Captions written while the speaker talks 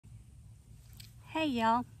Hey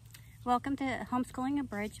y'all, welcome to Homeschooling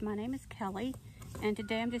Abridged. My name is Kelly, and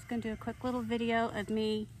today I'm just going to do a quick little video of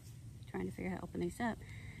me trying to figure out how to open these up,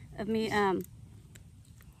 of me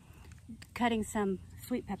cutting some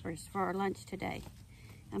sweet peppers for our lunch today.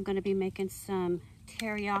 I'm going to be making some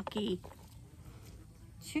teriyaki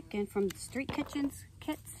chicken from the Street Kitchens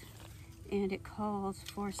kits, and it calls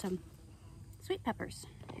for some sweet peppers.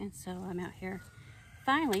 And so I'm out here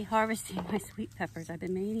finally harvesting my sweet peppers. I've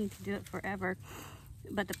been meaning to do it forever,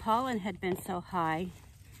 but the pollen had been so high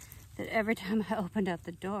that every time I opened up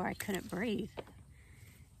the door I couldn't breathe.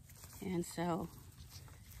 And so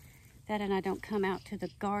that, and I don't come out to the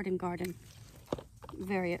garden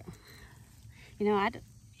very,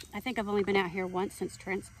 I think I've only been out here once since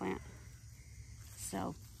transplant.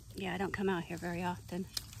 So yeah, I don't come out here very often.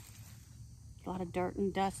 A lot of dirt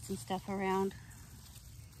and dust and stuff around.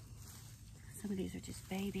 Some of these are just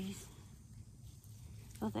babies.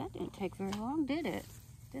 Well, that didn't take very long, did it?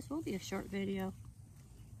 This will be a short video.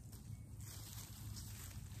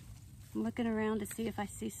 I'm looking around to see if I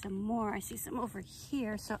see some more. I see some over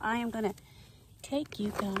here, so I am gonna take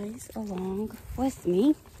you guys along with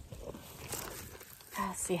me.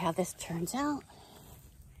 See how this turns out.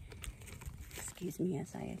 Excuse me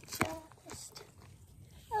as I adjust.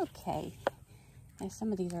 Okay. Now,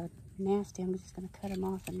 some of these are nasty. I'm just gonna cut them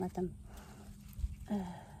off and let them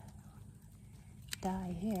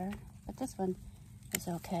die here, but this one is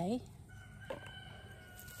okay.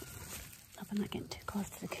 Hope I'm not getting too close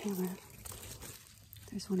to the camera.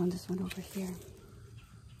 There's one on this one over here.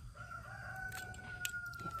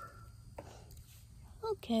 Yeah.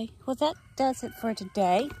 Okay, well that does it for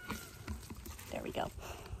today. There we go.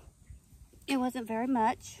 It wasn't very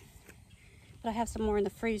much, but I have some more in the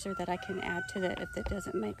freezer that I can add to it if it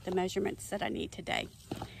doesn't make the measurements that I need today.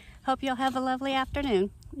 Hope you'll have a lovely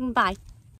afternoon. Bye.